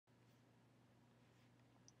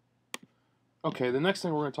Okay, the next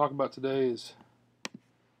thing we're going to talk about today is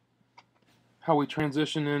how we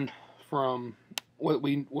transition in from what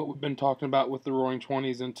we've been talking about with the Roaring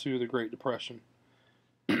Twenties into the Great Depression.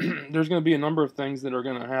 There's going to be a number of things that are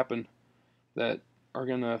going to happen that are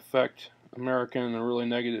going to affect America in a really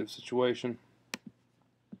negative situation.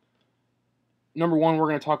 Number one, we're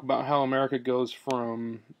going to talk about how America goes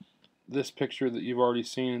from this picture that you've already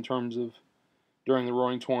seen in terms of during the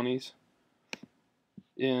Roaring Twenties,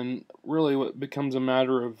 in really what becomes a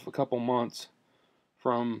matter of a couple months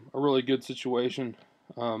from a really good situation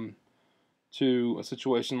um, to a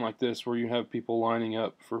situation like this where you have people lining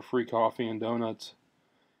up for free coffee and donuts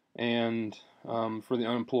and for the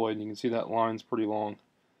unemployed. You can see that line's pretty long.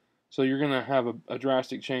 So you're going to have a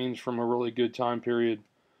drastic change from a really good time period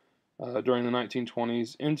during the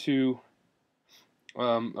 1920s into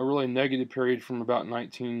a really negative period from about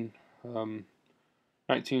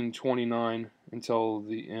 1929 until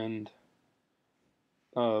the end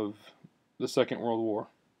of the Second World War.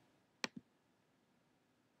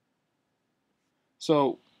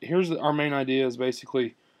 So here's our main idea: is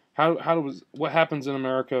basically what happens in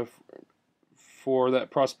America for that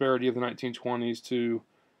prosperity of the 1920s to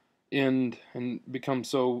end and become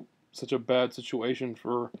such a bad situation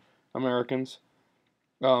for Americans.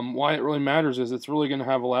 Why it really matters is it's really going to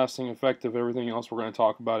have a lasting effect of everything else we're going to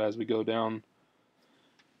talk about as we go down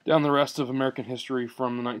the rest of American history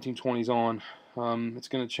from the 1920s on. It's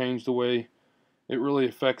going to change the way it really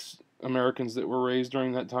affects Americans that were raised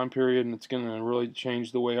during that time period, and it's going to really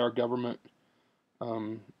change the way our government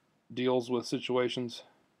um, deals with situations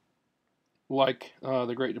like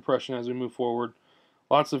the Great Depression as we move forward.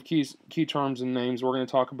 Lots of key terms and names we're going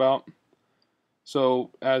to talk about. So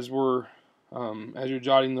as you're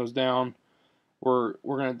jotting those down, for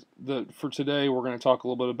today we're going to talk a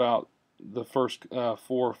little bit about the first 4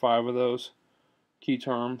 or 5 of those key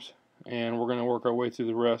terms, and we're going to work our way through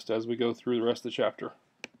the rest as we go through the rest of the chapter.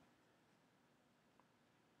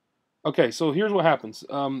 Okay, so here's what happens.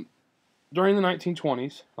 During the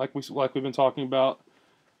 1920s, like we've been talking about,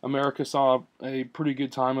 America saw a pretty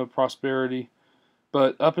good time of prosperity,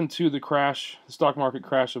 but up into the stock market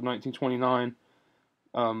crash of 1929,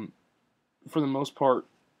 for the most part,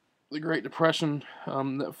 the Great Depression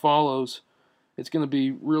that follows, it's going to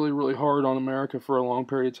be really, really hard on America for a long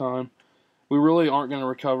period of time. We really aren't going to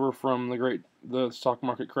recover from the stock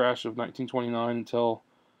market crash of 1929 until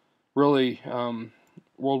really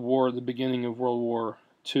the beginning of World War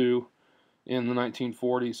II in the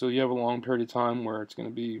 1940s. So you have a long period of time where it's going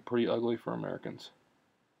to be pretty ugly for Americans.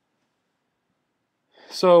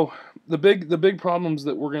 So the big problems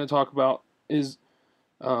that we're going to talk about is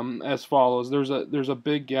as follows. There's a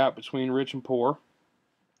big gap between rich and poor,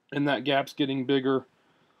 and that gap's getting bigger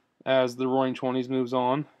as the Roaring Twenties moves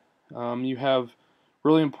on. You have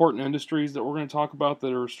really important industries that we're going to talk about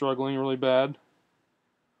that are struggling really bad.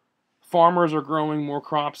 Farmers are growing more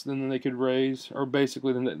crops than they could raise, or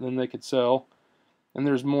basically than they could sell, and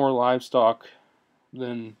there's more livestock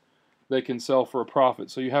than they can sell for a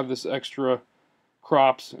profit. So you have this extra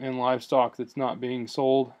crops and livestock that's not being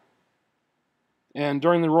sold. And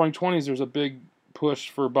during the Roaring Twenties, there's a big push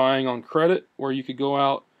for buying on credit, where you could go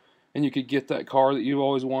out and you could get that car that you've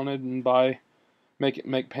always wanted and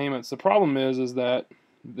make payments. The problem is that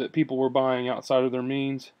people were buying outside of their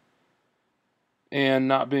means and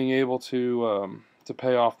not being able to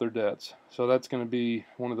pay off their debts. So that's going to be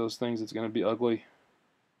one of those things that's going to be ugly.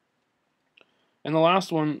 And the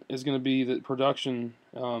last one is going to be that production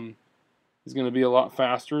is going to be a lot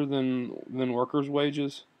faster than workers'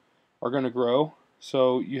 wages are going to grow.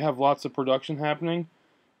 So you have lots of production happening,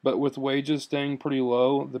 but with wages staying pretty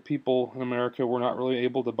low, the people in America were not really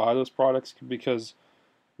able to buy those products because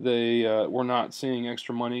they were not seeing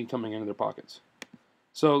extra money coming into their pockets.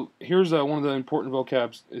 So here's one of the important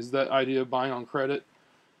vocabs, is that idea of buying on credit.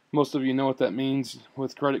 Most of you know what that means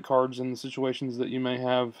with credit cards and the situations that you may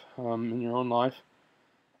have in your own life.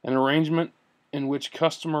 An arrangement in which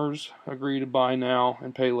customers agree to buy now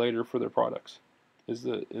and pay later for their products is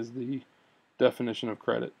the definition of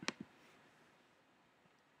credit.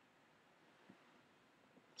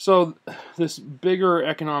 So this bigger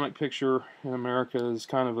economic picture in America is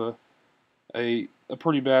kind of a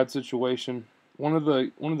pretty bad situation. One of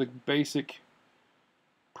the basic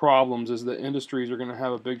problems is that industries are going to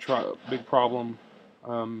have a big problem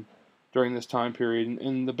during this time period.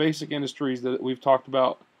 And the basic industries that we've talked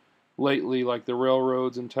about lately, like the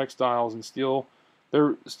railroads and textiles and steel,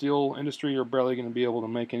 their steel industry are barely going to be able to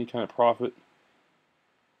make any kind of profit.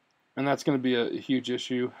 And that's going to be a huge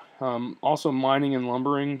issue. Also, mining and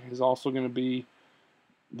lumbering is also going to be,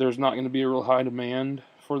 there's not going to be a real high demand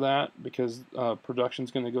for that because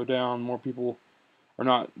production's going to go down. More people are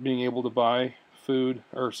not being able to buy food,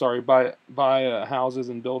 or sorry, buy houses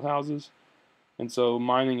and build houses, and so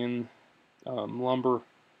mining and lumber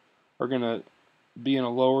are going to be in a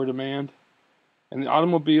lower demand. And the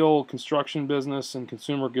automobile construction business and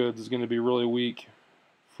consumer goods is going to be really weak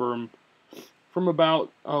from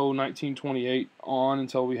about 1928 on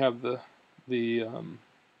until we have the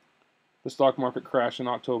stock market crash in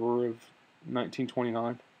October of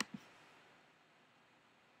 1929.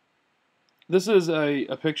 This is a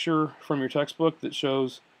picture from your textbook that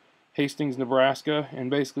shows Hastings, Nebraska, and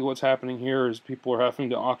basically what's happening here is people are having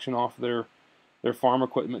to auction off their farm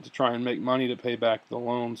equipment to try and make money to pay back the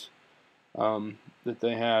loans that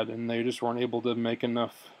they had, and they just weren't able to make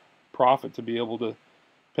enough profit to be able to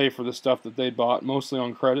pay for the stuff that they bought, mostly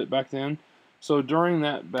on credit back then. So during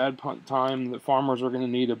that bad time, the farmers are going to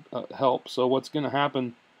need help. So what's going to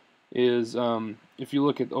happen is, if you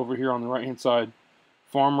look at over here on the right-hand side,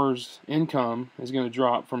 farmers' income is going to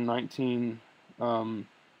drop from 1919 to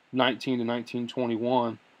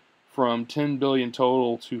 1921 from 10 billion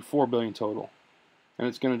total to 4 billion total, and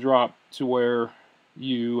it's going to drop to where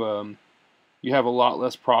you have a lot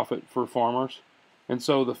less profit for farmers. And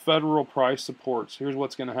so the federal price supports, here's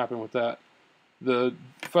what's going to happen with that. The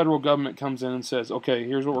federal government comes in and says, okay,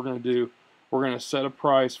 here's what we're going to do. We're going to set a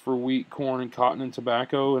price for wheat, corn, and cotton and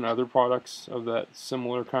tobacco and other products of that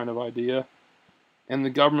similar kind of idea. And the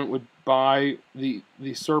government would buy the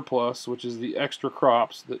surplus, which is the extra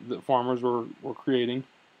crops that farmers were creating,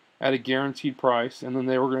 at a guaranteed price, and then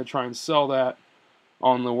they were going to try and sell that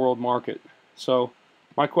on the world market. So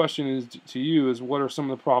my question is to you is, what are some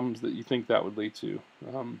of the problems that you think that would lead to?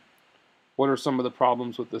 What are some of the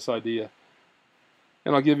problems with this idea?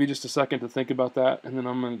 And I'll give you just a second to think about that, and then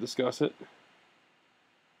I'm going to discuss it.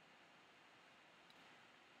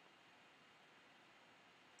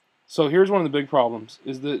 So here's one of the big problems,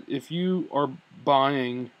 is that if you are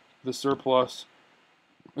buying the surplus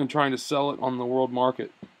and trying to sell it on the world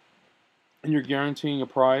market, and you're guaranteeing a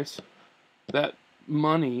price, that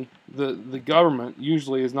money, the government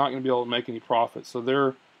usually is not going to be able to make any profit. So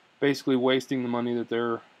they're basically wasting the money that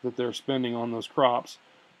they're spending on those crops,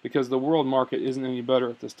 because the world market isn't any better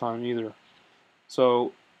at this time either.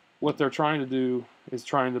 So what they're trying to do is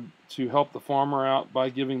trying to help the farmer out by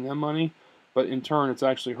giving them money, but in turn it's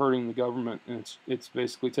actually hurting the government, and it's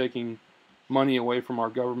basically taking money away from our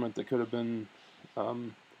government that could have been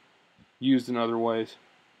used in other ways.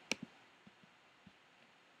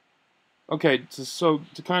 Okay, so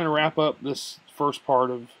to kind of wrap up this first part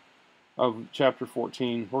of chapter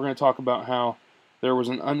 14, we're going to talk about how there was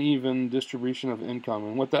an uneven distribution of income,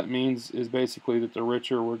 and what that means is basically that the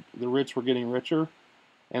rich were getting richer,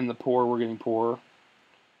 and the poor were getting poorer.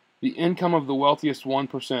 The income of the wealthiest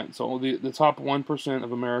 1%, so the top 1%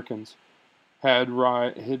 of Americans, had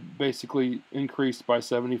basically increased by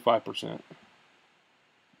 75%,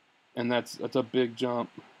 and that's a big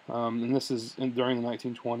jump. And this is during the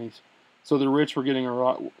 1920s. So the rich were getting a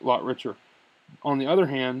lot richer. On the other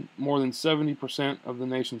hand, more than 70% of the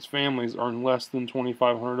nation's families earn less than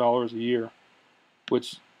 $2,500 a year,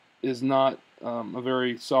 which is not a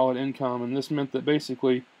very solid income, and this meant that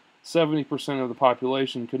basically 70% of the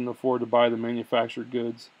population couldn't afford to buy the manufactured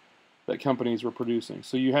goods that companies were producing.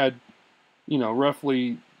 So you had,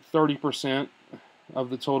 roughly 30%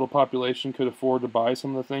 of the total population could afford to buy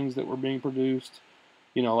some of the things that were being produced,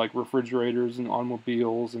 like refrigerators and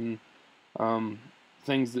automobiles and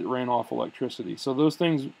things that ran off electricity. So those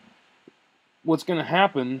things, what's going to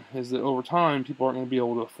happen is that over time people aren't going to be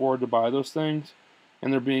able to afford to buy those things,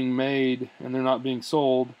 and they're being made and they're not being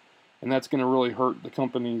sold, and that's going to really hurt the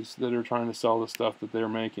companies that are trying to sell the stuff that they're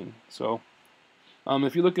making. So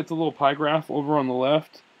if you look at the little pie graph over on the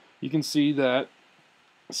left, you can see that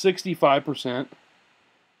 65%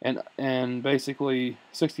 and basically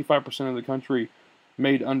 65% of the country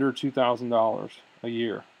made under $2,000 a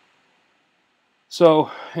year. So,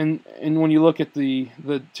 and when you look at the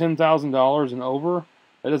 $10,000 and over,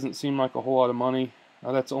 that doesn't seem like a whole lot of money.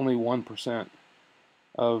 That's only 1%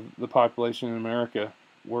 of the population in America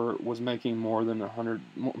was making more than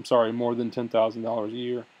 $10,000 a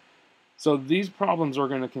year. So these problems are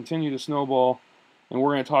going to continue to snowball, and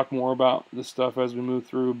we're going to talk more about this stuff as we move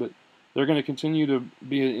through, but they're going to continue to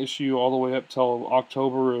be an issue all the way up till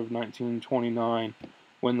October of 1929.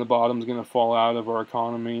 When the bottom's going to fall out of our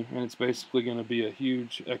economy, and it's basically going to be a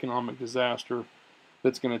huge economic disaster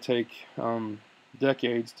that's going to take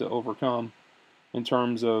decades to overcome in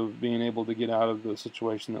terms of being able to get out of the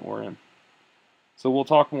situation that we're in. So we'll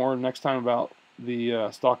talk more next time about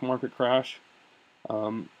the stock market crash.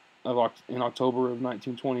 in October of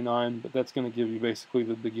 1929, but that's going to give you basically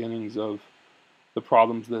the beginnings of the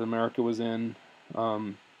problems that America was in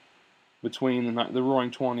between the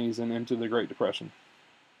Roaring Twenties and into the Great Depression.